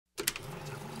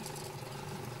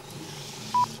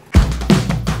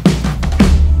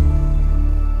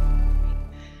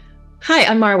Hi,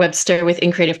 I'm Mara Webster with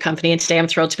In Creative Company, and today I'm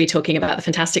thrilled to be talking about the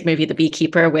fantastic movie The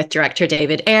Beekeeper with director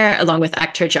David Ayer, along with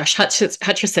actor Josh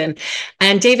Hutcherson.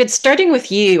 And David, starting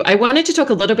with you, I wanted to talk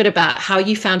a little bit about how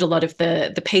you found a lot of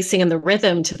the pacing and the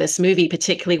rhythm to this movie,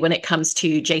 particularly when it comes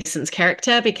to Jason's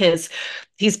character, because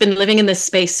he's been living in this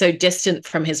space so distant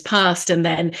from his past and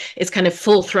then is kind of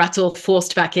full throttle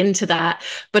forced back into that.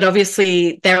 But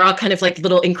obviously, there are kind of like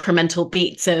little incremental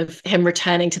beats of him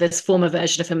returning to this former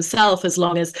version of himself, as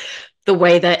long as the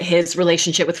way that his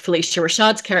relationship with Felicia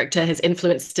Rashad's character has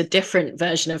influenced a different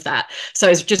version of that. So I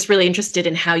was just really interested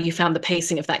in how you found the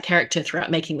pacing of that character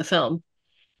throughout making the film.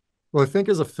 Well, I think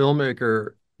as a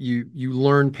filmmaker, you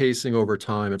learn pacing over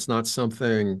time. It's not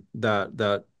something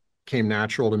that came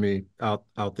natural to me out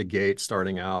the gate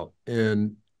starting out.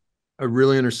 And I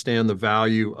really understand the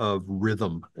value of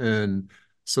rhythm. And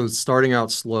so starting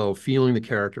out slow, feeling the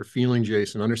character, feeling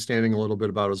Jason, understanding a little bit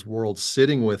about his world,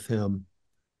 sitting with him,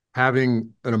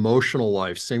 having an emotional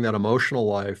life, seeing that emotional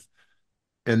life,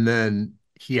 and then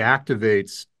he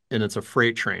activates and it's a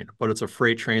freight train, but it's a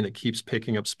freight train that keeps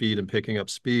picking up speed and picking up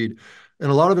speed. And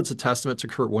a lot of it's a testament to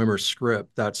Kurt Wimmer's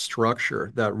script, that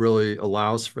structure that really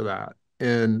allows for that.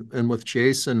 And with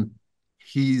Jason,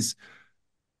 he's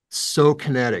so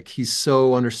kinetic. He's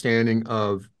so understanding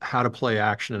of how to play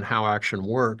action and how action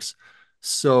works.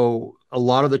 So a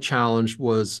lot of the challenge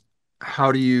was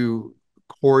how do you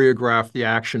choreograph the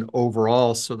action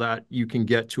overall so that you can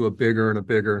get to a bigger and a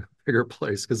bigger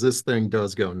place? Because this thing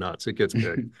does go nuts. It gets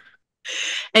big.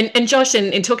 And Josh,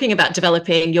 in talking about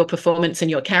developing your performance and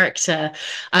your character,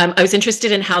 I was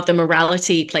interested in how the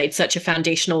morality played such a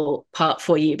foundational part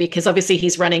for you, because obviously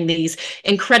he's running these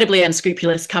incredibly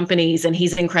unscrupulous companies and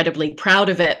he's incredibly proud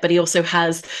of it, but he also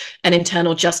has an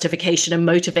internal justification and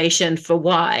motivation for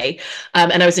why.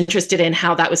 And I was interested in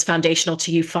how that was foundational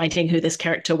to you finding who this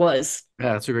character was.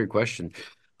 Yeah, that's a great question.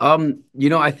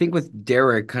 I think with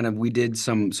Derek, kind of we did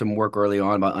some work early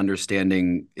on about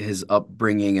understanding his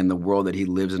upbringing and the world that he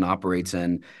lives and operates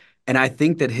in. And I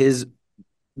think that his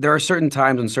there are certain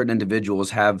times when certain individuals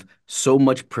have so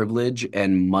much privilege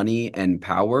and money and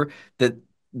power that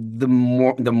the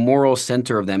moral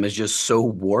center of them is just so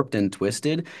warped and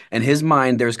twisted. In his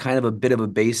mind, there's kind of a bit of a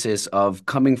basis of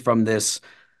coming from this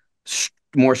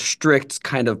more strict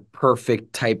kind of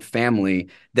perfect type family,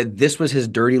 that this was his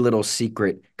dirty little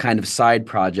secret kind of side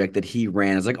project that he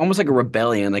ran. It's like almost like a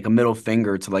rebellion, like a middle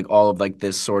finger to like all of like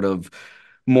this sort of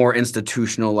more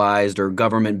institutionalized or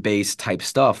government based type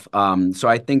stuff. So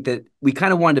I think that we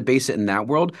kind of wanted to base it in that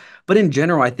world. But in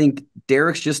general, I think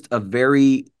Derek's just a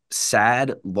very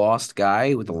sad, lost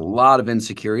guy with a lot of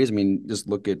insecurities. I mean, just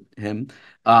look at him.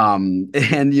 And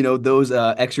those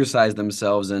exercise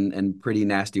themselves in pretty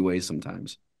nasty ways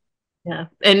sometimes. Yeah.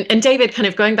 And David, kind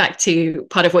of going back to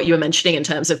part of what you were mentioning in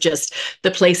terms of just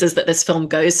the places that this film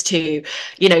goes to,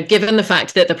 given the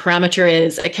fact that the parameter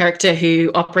is a character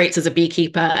who operates as a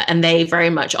beekeeper and they very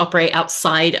much operate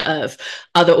outside of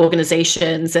other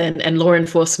organizations and law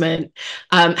enforcement,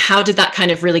 how did that kind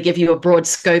of really give you a broad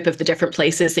scope of the different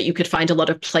places that you could find a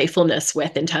lot of playfulness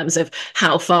with in terms of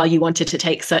how far you wanted to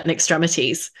take certain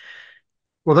extremities?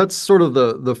 Well, that's sort of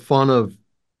the fun of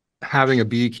having a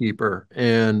beekeeper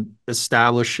and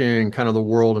establishing kind of the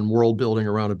world and world building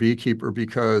around a beekeeper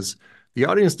because the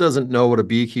audience doesn't know what a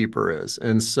beekeeper is.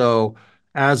 And so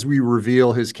as we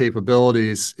reveal his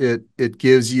capabilities, it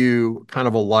gives you kind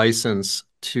of a license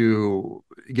to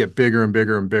get bigger and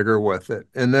bigger and bigger with it.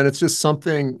 And then it's just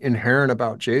something inherent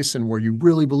about Jason where you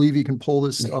really believe he can pull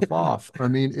this stuff off. I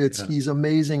mean, it's Yeah. he's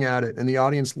amazing at it and the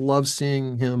audience loves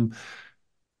seeing him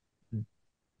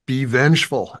be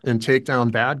vengeful and take down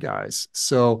bad guys.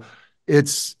 So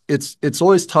it's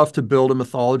always tough to build a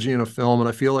mythology in a film, and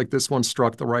I feel like this one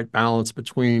struck the right balance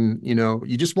between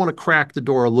you just want to crack the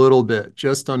door a little bit,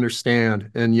 just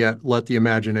understand, and yet let the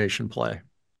imagination play.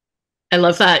 I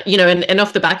love that, and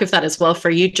off the back of that as well for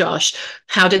you, Josh,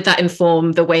 how did that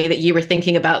inform the way that you were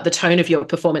thinking about the tone of your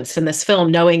performance in this film,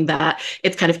 knowing that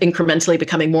it's kind of incrementally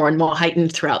becoming more and more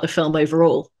heightened throughout the film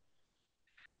overall?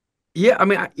 Yeah, I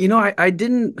mean,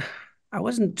 I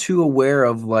wasn't too aware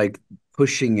of like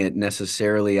pushing it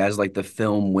necessarily as like the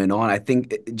film went on. I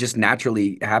think it just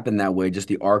naturally happened that way, just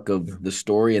the arc Yeah. of the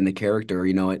story and the character.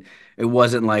 It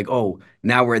wasn't like, oh,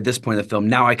 now we're at this point of the film,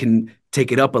 now I can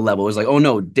take it up a level. It was like, oh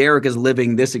no, Derek is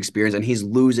living this experience and he's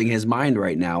losing his mind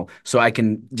right now, so I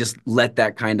can just let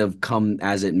that kind of come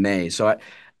as it may.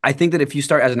 I think that if you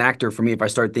start as an actor, for me, if I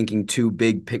start thinking too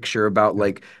big picture about Yeah.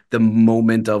 like the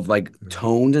moment of like Yeah.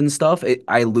 tones and stuff,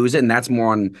 I lose it, and that's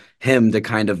more on him to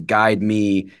kind of guide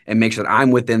me and make sure that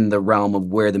I'm within the realm of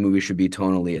where the movie should be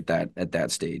tonally at that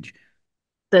stage.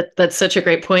 That's such a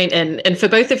great point. And for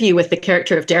both of you with the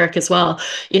character of Derek as well,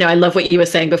 I love what you were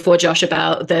saying before, Josh,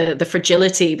 about the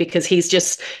fragility, because he's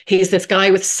this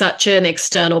guy with such an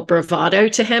external bravado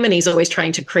to him, and he's always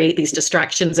trying to create these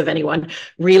distractions of anyone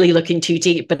really looking too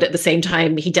deep, but at the same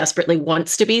time, he desperately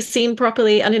wants to be seen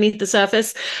properly underneath the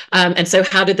surface. And so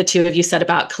how did the two of you set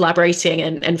about collaborating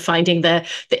and finding the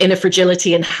inner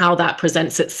fragility and how that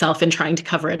presents itself in trying to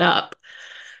cover it up?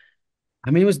 I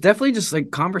mean, it was definitely just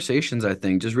like conversations, I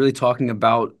think, just really talking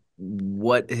about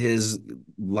what his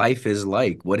life is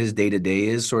like, what his day to day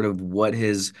is, sort of what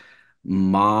his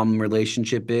mom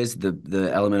relationship is,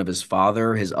 the element of his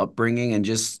father, his upbringing, and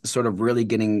just sort of really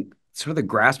getting sort of the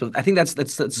grasp of. I think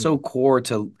that's so core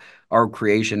to our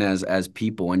creation as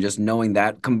people, and just knowing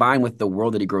that combined with the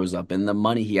world that he grows up in, the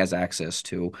money he has access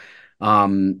to,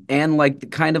 and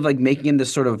like kind of like making him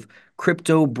this sort of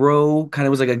crypto bro, kind of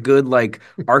was like a good like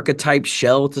archetype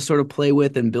shell to sort of play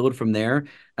with and build from there,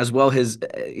 as well his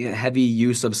heavy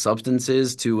use of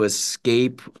substances to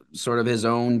escape sort of his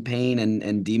own pain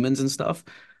and demons and stuff.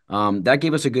 That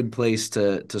gave us a good place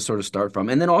to sort of start from.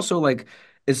 And then also like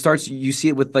it starts, you see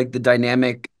it with like the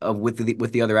dynamic of with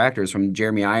the other actors, from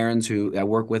Jeremy Irons, who I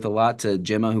work with a lot, to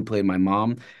Gemma, who played my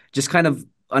mom. Just kind of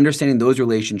understanding those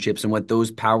relationships and what those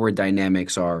power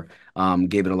dynamics are,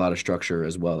 gave it a lot of structure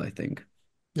as well, I think.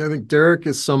 Yeah, I think Derek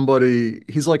is somebody,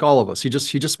 he's like all of us. He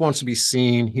just wants to be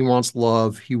seen. He wants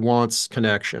love. He wants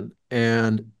connection.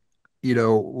 And,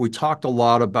 we talked a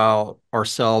lot about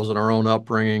ourselves and our own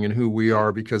upbringing and who we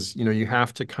are because, you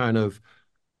have to kind of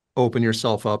open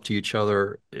yourself up to each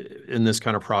other in this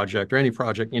kind of project or any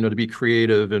project, to be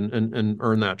creative and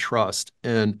earn that trust.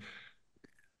 And,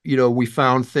 we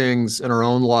found things in our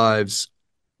own lives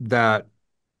that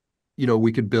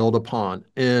we could build upon.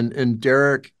 And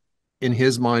Derek, in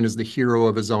his mind, is the hero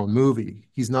of his own movie.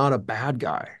 He's not a bad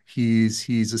guy. He's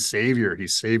a savior. He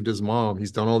saved his mom.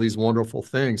 He's done all these wonderful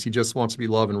things. He just wants to be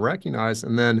loved and recognized.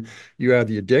 And then you add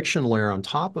the addiction layer on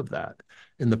top of that,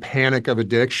 and the panic of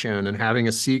addiction and having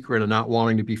a secret and not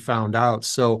wanting to be found out.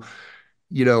 So,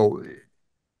 you know,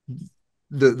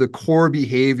 the core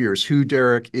behaviors, who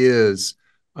Derek is,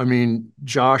 I mean,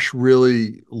 Josh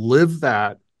really lived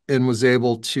that and was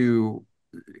able to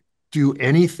do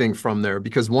anything from there,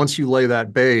 because once you lay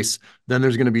that base, then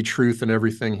there's going to be truth in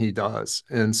everything he does.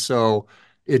 And so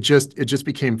it just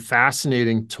became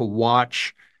fascinating to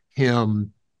watch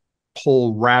him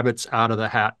pull rabbits out of the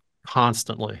hat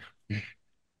constantly.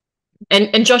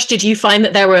 And Josh, did you find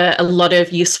that there were a lot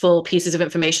of useful pieces of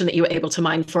information that you were able to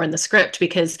mine for in the script?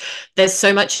 Because there's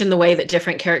so much in the way that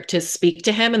different characters speak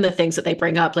to him and the things that they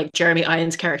bring up, like Jeremy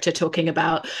Irons' character talking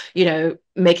about,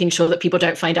 making sure that people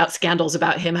don't find out scandals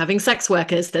about him having sex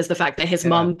workers. There's the fact that his Yeah.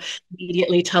 mom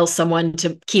immediately tells someone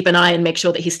to keep an eye and make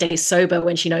sure that he stays sober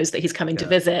when she knows that he's coming to Yeah.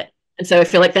 visit. And so I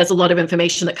feel like there's a lot of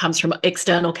information that comes from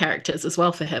external characters as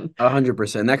well for him.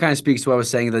 100%. That kind of speaks to what I was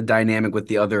saying, the dynamic with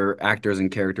the other actors and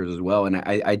characters as well. And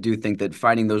I do think that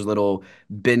finding those little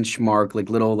benchmark, like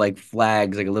little like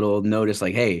flags, like a little notice,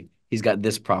 like, hey, he's got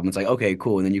this problem. It's like, okay,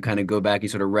 cool. And then you kind of go back, you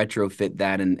sort of retrofit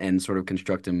that and sort of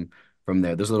construct him from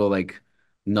there. Those little like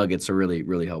nuggets are really,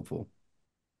 really helpful.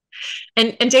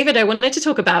 And David, I wanted to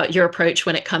talk about your approach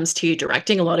when it comes to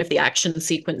directing a lot of the action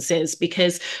sequences,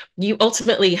 because you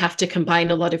ultimately have to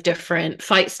combine a lot of different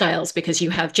fight styles, because you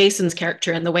have Jason's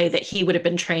character and the way that he would have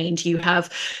been trained. You have,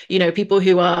 people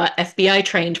who are FBI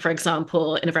trained, for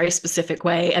example, in a very specific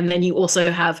way. And then you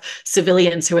also have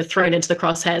civilians who are thrown into the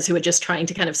crosshairs who are just trying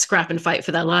to kind of scrap and fight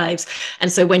for their lives. And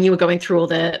so when you were going through all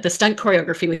the stunt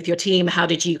choreography with your team, how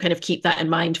did you kind of keep that in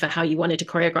mind for how you wanted to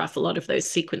choreograph a lot of those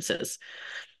sequences?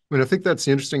 I mean, I think that's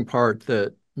the interesting part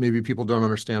that maybe people don't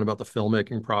understand about the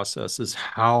filmmaking process, is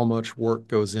how much work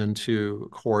goes into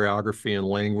choreography and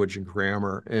language and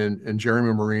grammar. And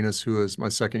Jeremy Marinas, who is my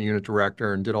second unit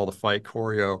director and did all the fight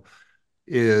choreo,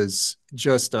 is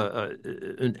just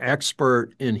an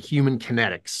expert in human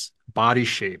kinetics, body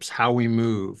shapes, how we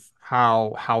move,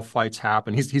 how fights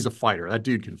happen. He's a fighter. That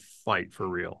dude can fight for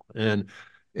real, and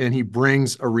he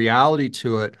brings a reality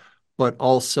to it, but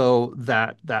also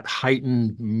that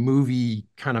heightened movie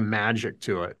kind of magic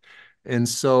to it. And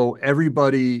so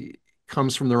everybody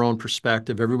comes from their own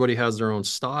perspective. Everybody has their own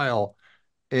style,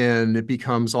 and it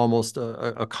becomes almost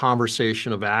a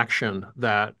conversation of action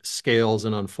that scales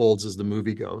and unfolds as the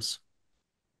movie goes.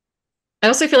 I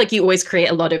also feel like you always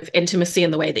create a lot of intimacy in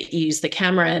the way that you use the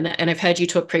camera. And I've heard you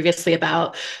talk previously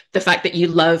about the fact that you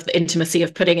love the intimacy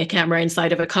of putting a camera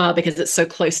inside of a car because it's so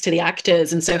close to the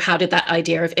actors. And so how did that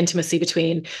idea of intimacy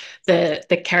between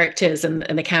the characters and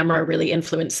the camera really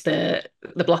influence the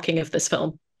blocking of this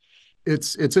film?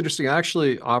 It's interesting. I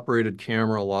actually operated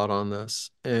camera a lot on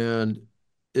this, and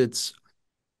it's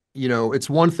it's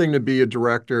one thing to be a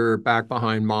director back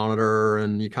behind monitor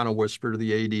and you kind of whisper to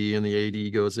the AD and the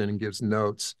AD goes in and gives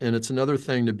notes. And it's another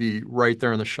thing to be right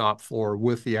there on the shop floor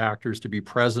with the actors, to be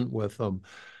present with them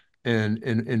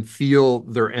and feel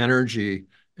their energy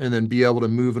and then be able to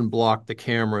move and block the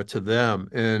camera to them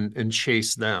and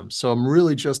chase them. So I'm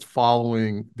really just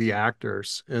following the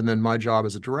actors. And then my job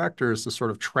as a director is to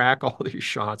sort of track all these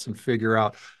shots and figure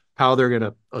out how they're going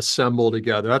to assemble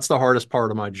together. That's the hardest part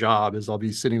of my job is I'll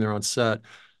be sitting there on set.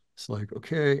 It's like,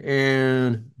 okay,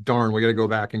 and darn, we got to go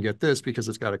back and get this because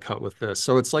it's got to cut with this.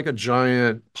 So it's like a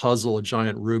giant puzzle, a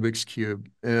giant Rubik's cube,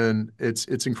 and it's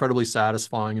incredibly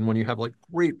satisfying. And when you have like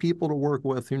great people to work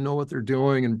with who know what they're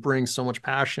doing and bring so much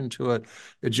passion to it,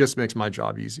 it just makes my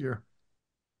job easier.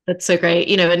 That's so great.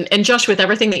 And Josh, with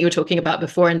everything that you were talking about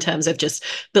before in terms of just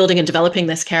building and developing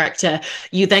this character,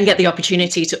 you then get the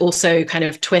opportunity to also kind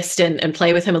of twist and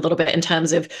play with him a little bit in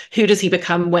terms of who does he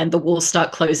become when the walls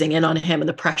start closing in on him and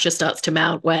the pressure starts to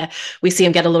mount, where we see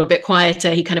him get a little bit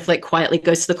quieter. He kind of like quietly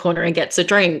goes to the corner and gets a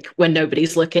drink when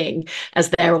nobody's looking as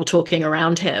they're all talking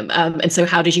around him. And so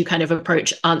how did you kind of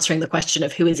approach answering the question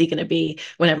of who is he going to be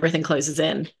when everything closes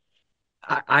in?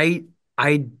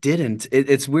 I didn't.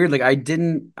 It's weird. Like I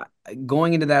didn't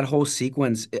going into that whole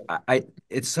sequence.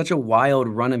 It's such a wild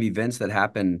run of events that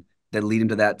happen that lead him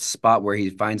to that spot where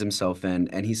he finds himself in,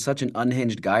 and he's such an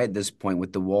unhinged guy at this point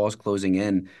with the walls closing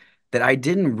in that I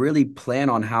didn't really plan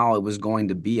on how it was going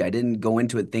to be. I didn't go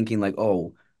into it thinking like,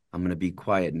 oh, I'm gonna be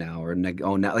quiet now, or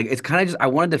oh, now like it's kind of just I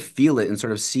wanted to feel it and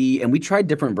sort of see. And we tried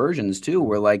different versions too,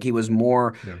 where like he was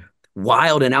more Yeah.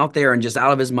 wild and out there and just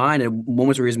out of his mind, and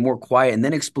moments where he's more quiet and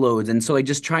then explodes. And so like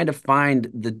just trying to find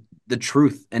the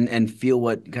truth and feel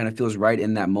what kind of feels right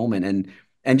in that moment,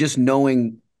 and just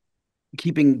knowing,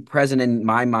 keeping present in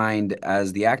my mind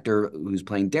as the actor who's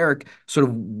playing Derek, sort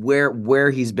of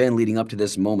where he's been leading up to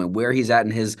this moment, where he's at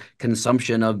in his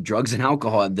consumption of drugs and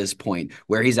alcohol at this point,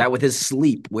 where he's at with his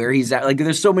sleep, where he's at. Like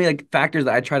there's so many like factors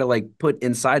that I try to like put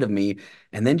inside of me,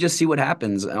 and then just see what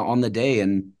happens on the day.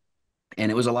 And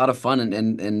it was a lot of fun,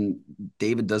 and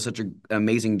David does such an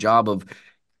amazing job of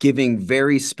giving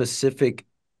very specific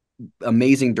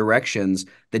amazing directions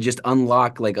that just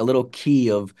unlock like a little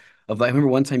key of I remember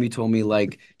one time you told me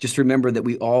like just remember that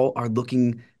we all are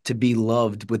looking to be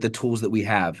loved with the tools that we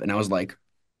have, and I was like,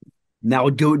 now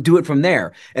do it from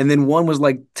there. And then one was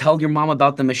like, tell your mom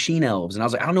about the machine elves. And I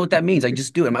was like, I don't know what that means. I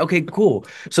just do it. I'm like, okay, cool.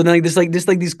 So then like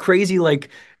these crazy, like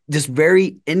just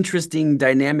very interesting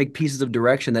dynamic pieces of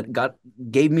direction that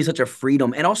gave me such a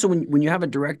freedom. And also when you have a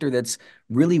director that's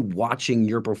really watching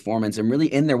your performance and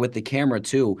really in there with the camera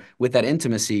too, with that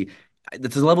intimacy,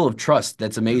 it's a level of trust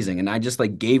that's amazing. And I just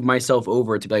like gave myself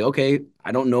over to be like, okay,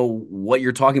 I don't know what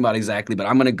you're talking about exactly, but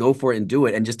I'm going to go for it and do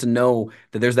it. And just to know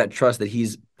that there's that trust that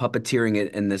he's puppeteering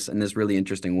it in this really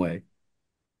interesting way.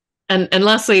 And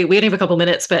lastly, we only have a couple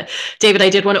minutes, but David, I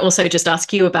did want to also just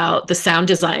ask you about the sound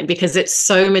design because it's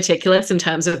so meticulous in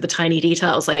terms of the tiny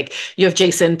details. Like you have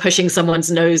Jason pushing someone's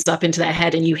nose up into their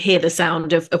head and you hear the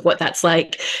sound of what that's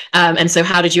like. And so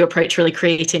how did you approach really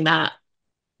creating that?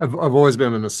 I've always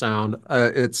been in the sound.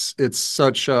 It's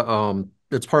such a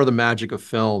it's part of the magic of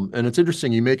film. And it's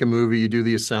interesting. You make a movie, you do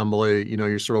the assembly,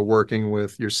 you're sort of working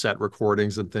with your set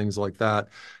recordings and things like that.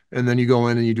 And then you go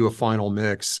in and you do a final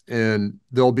mix, and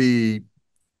there'll be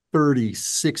 30,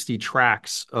 60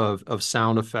 tracks of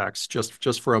sound effects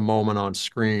just for a moment on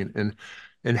screen.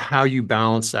 And how you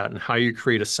balance that and how you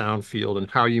create a sound field and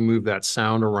how you move that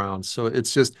sound around. So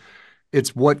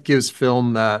it's what gives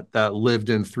film that lived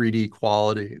in 3D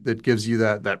quality, that gives you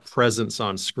that presence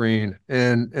on screen.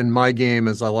 And my game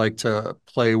is I like to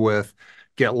play with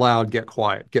get loud, get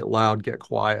quiet, get loud, get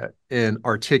quiet, and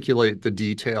articulate the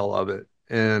detail of it.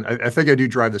 And I think I do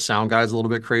drive the sound guys a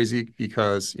little bit crazy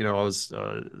because I was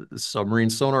a submarine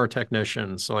sonar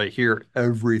technician, so I hear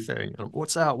everything.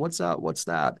 What's that? What's that? What's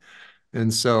that?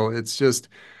 And so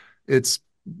it's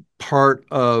part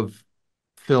of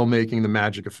filmmaking, the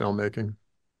magic of filmmaking.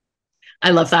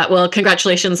 I love that. Well,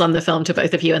 congratulations on the film to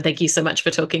both of you. And thank you so much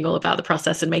for talking all about the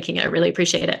process and making it. I really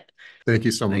appreciate it. Thank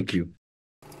you so much. Thank you.